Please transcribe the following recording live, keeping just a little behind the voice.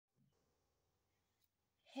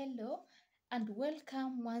Hello and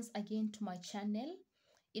welcome once again to my channel.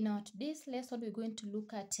 In our today's lesson, we're going to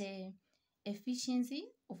look at efficiency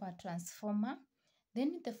of a transformer.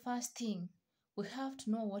 Then the first thing, we have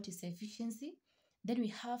to know what is efficiency. Then we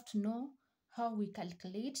have to know how we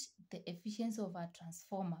calculate the efficiency of a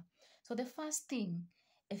transformer. So the first thing,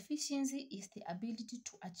 efficiency is the ability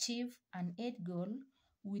to achieve an end goal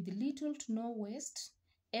with little to no waste,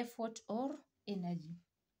 effort or energy.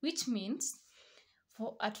 Which means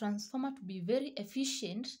for a transformer to be very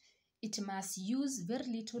efficient, it must use very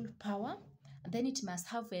little power, and then it must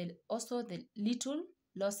have also the little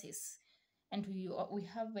losses. And we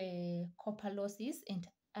have copper losses and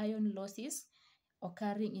iron losses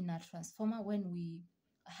occurring in a transformer when we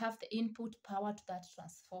have the input power to that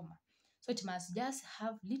transformer. So it must just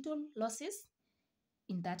have little losses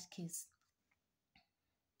in that case.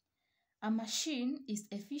 A machine is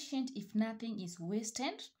efficient if nothing is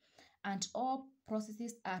wasted and all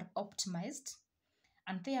processes are optimized,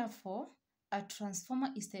 and therefore a transformer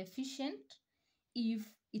is efficient if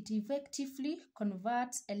it effectively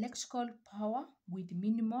converts electrical power with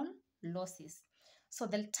minimal losses. So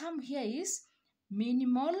the term here is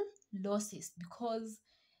minimal losses, because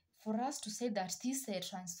for us to say that this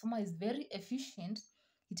transformer is very efficient,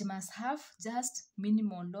 it must have just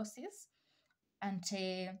minimal losses, and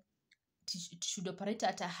it should operate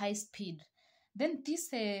at a high speed. Then this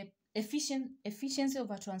efficiency of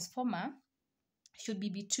a transformer should be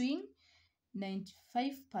between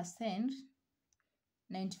 95%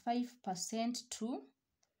 to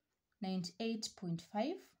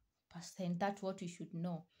 98.5%. That's what we should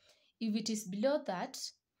know. If it is below that,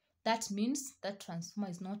 that means that transformer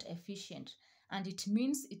is not efficient, and it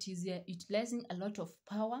means it is utilizing a lot of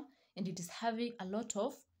power and it is having a lot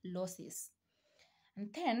of losses.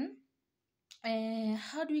 And then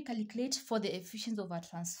how do we calculate for the efficiency of a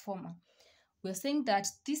transformer? We're saying that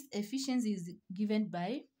this efficiency is given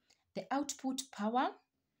by the output power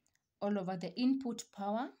all over the input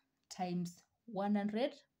power times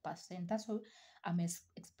 100%. That's why I'm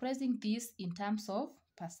expressing this in terms of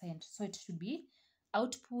percent. So it should be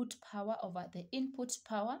output power over the input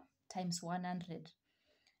power times 100.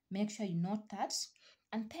 Make sure you note that.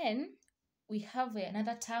 And then we have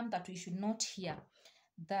another term that we should note here,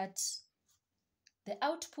 that the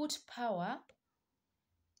output power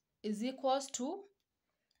is equals to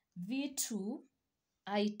V2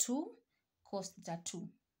 I2 cos theta 2.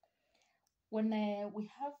 When we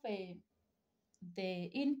have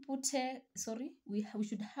the input, we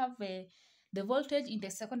should have the voltage in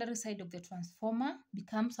the secondary side of the transformer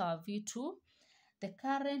becomes our V2. The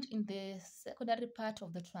current in the secondary part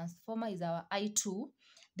of the transformer is our I2.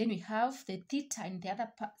 Then we have the theta in the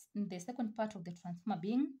other part, in the second part of the transformer,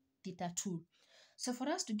 being theta 2. So for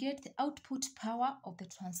us to get the output power of the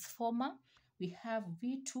transformer, we have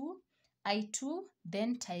V2 I2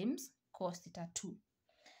 then times cos theta 2.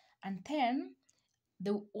 And then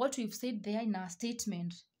what we've said there in our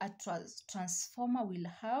statement, a transformer will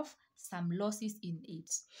have some losses in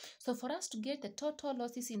it. So for us to get the total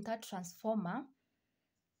losses in that transformer,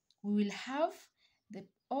 we will have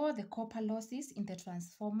all the copper losses in the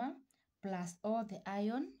transformer plus all the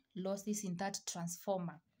iron losses in that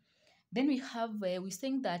transformer. Then we have, we're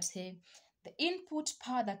saying that the input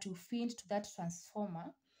power that we feed to that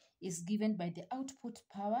transformer is given by the output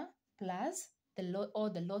power plus all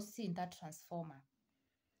the losses in that transformer.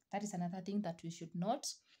 That is another thing that we should note.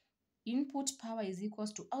 Input power is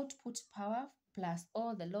equals to output power plus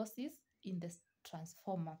all the losses in the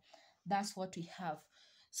transformer. That's what we have.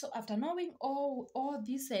 So after knowing all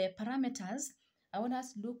these parameters, I want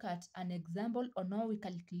us to look at an example on how we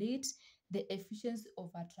calculate the efficiency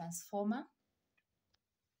of a transformer.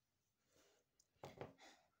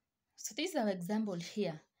 So this is our example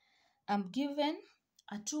here. I'm given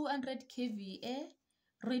a 200 kVA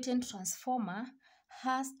rated transformer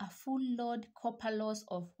has a full load copper loss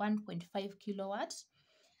of 1.5 kilowatts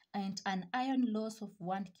and an iron loss of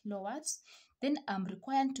 1 kilowatts. Then I'm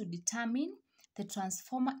required to determine the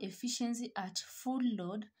transformer efficiency at full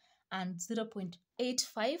load and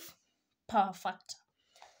 0.85 power factor.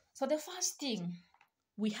 So the first thing,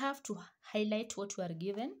 we have to highlight what we are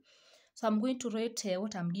given. So I'm going to write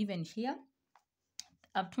what I'm given here.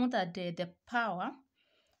 I've told that the power.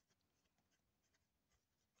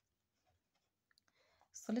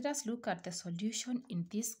 So let us look at the solution in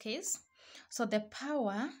this case. So the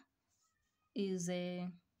power is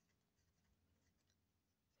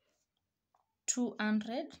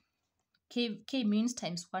 200. K means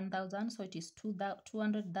times 1000, so it is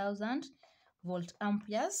 200,000 volt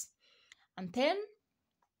amperes, and then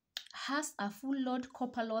has a full load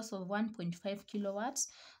copper loss of 1.5 kilowatts.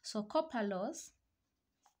 So copper loss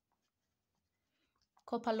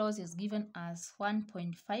copper loss is given as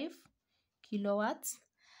 1.5 kilowatts,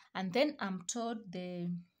 and then I'm told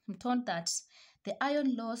that the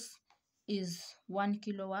iron loss is 1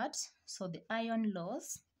 kilowatt. So the iron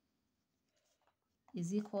loss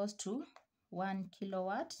is equals to 1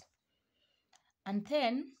 kilowatt, and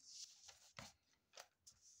then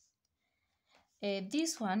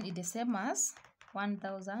this one is the same as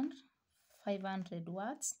 1500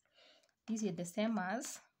 watts. This is the same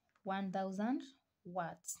as 1000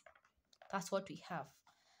 watts. That's what we have.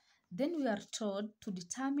 Then we are told to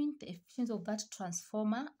determine the efficiency of that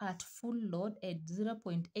transformer at full load at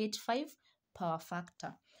 0.85 power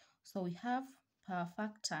factor. So we have power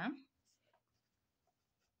factor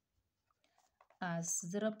as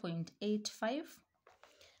 0.85.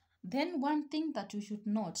 Then one thing that we should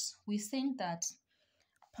note, we think that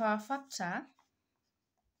power factor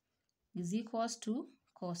is equals to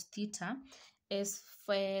cos theta as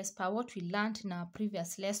per what we learned in our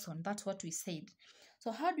previous lesson. That's what we said.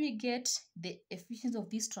 So how do we get the efficiency of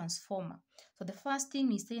this transformer? So the first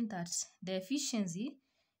thing is saying that the efficiency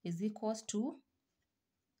is equals to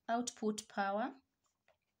output power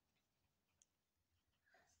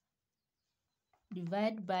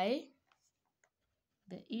divided by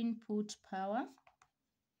the input power,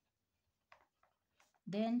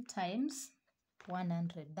 then times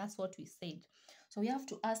 100. That's what we said. So we have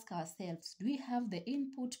to ask ourselves, do we have the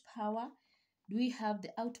input power? Do we have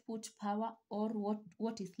the output power, or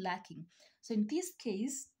what is lacking? So in this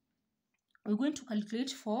case, we're going to calculate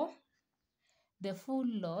for the full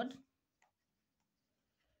load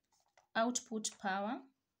output power,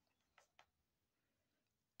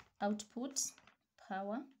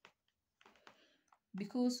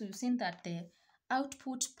 because we've seen that the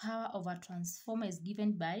output power of a transformer is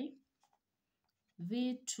given by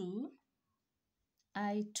V2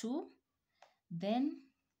 I2 then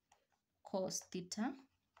cos theta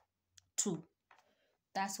 2.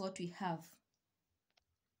 That's what we have.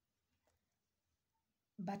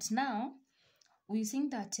 But now we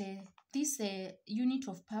think that this unit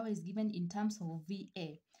of power is given in terms of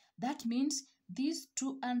VA. That means this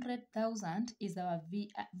 200,000 is our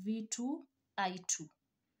V2 I2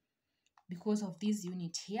 because of this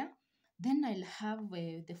unit here. Then I'll have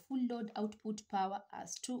the full load output power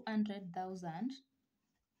as 200,000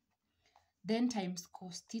 then times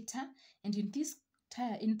cos theta, and in this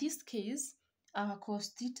case our cos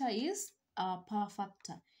theta is our power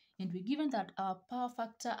factor, and we're given that our power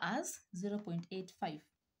factor as 0.85.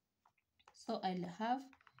 So I'll have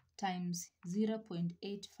times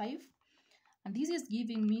 0.85, and this is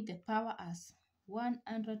giving me the power as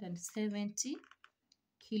 170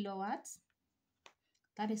 kilowatts.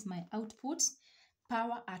 That is my output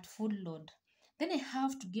power at full load. Then I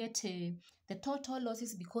have to get the total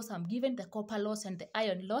losses, because I'm given the copper loss and the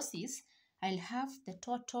iron losses. I'll have the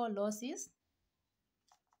total losses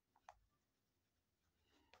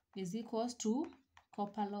is equals to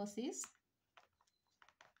copper losses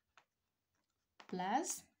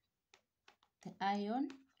plus the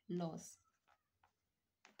iron loss.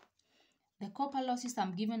 The copper losses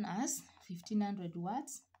I'm given as 1500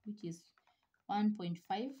 watts, which is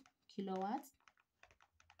 1.5 kilowatts,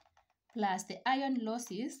 plus the iron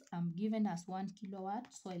losses I'm given as 1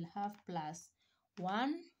 kilowatt, so I'll have plus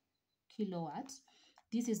 1 kilowatt.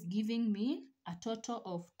 This is giving me a total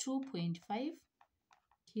of 2.5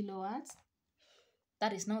 kilowatts.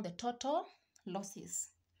 That is now the total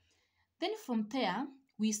losses. Then from there,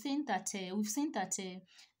 we've seen that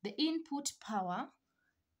the input power,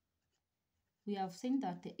 we have seen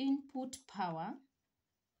that the input power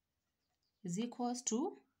is equals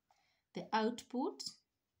to the output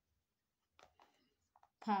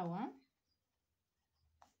power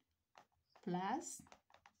plus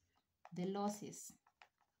the losses.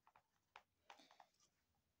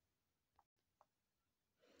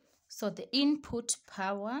 So the input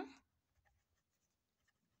power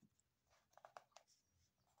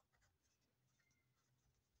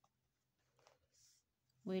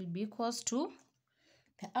will be equals to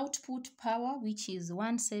the output power, which is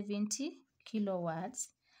 170 kilowatts,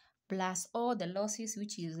 plus all the losses,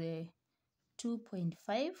 which is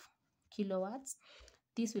 2.5 kilowatts.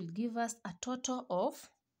 This will give us a total of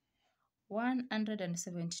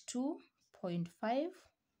 172.5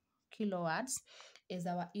 kilowatts as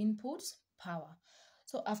our input power.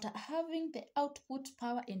 So after having the output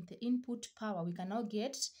power and the input power, we can now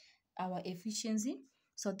get our efficiency.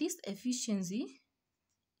 So this efficiency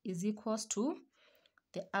is equals to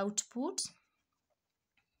the output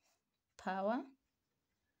power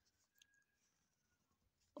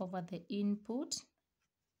over the input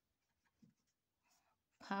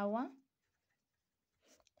power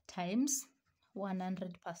times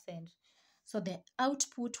 100%. So the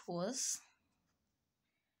output was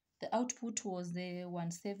the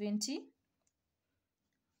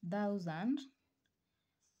 170,000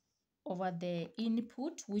 over the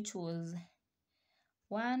input, which was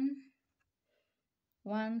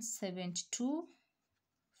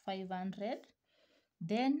 172,500,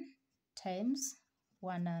 then times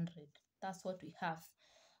 100. That's what we have.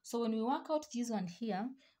 So when we work out this one here,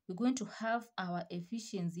 we're going to have our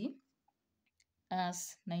efficiency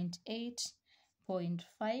as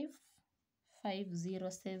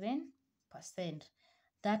 98.5507%.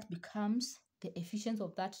 That becomes the efficiency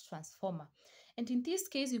of that transformer. And in this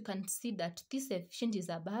case, you can see that this efficiency is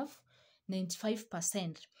above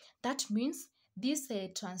 95%. That means this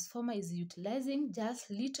transformer is utilizing just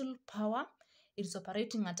little power. It is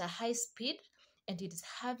operating at a high speed and it is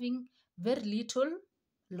having very little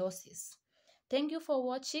losses. Thank you for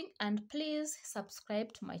watching and please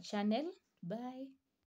subscribe to my channel. Bye.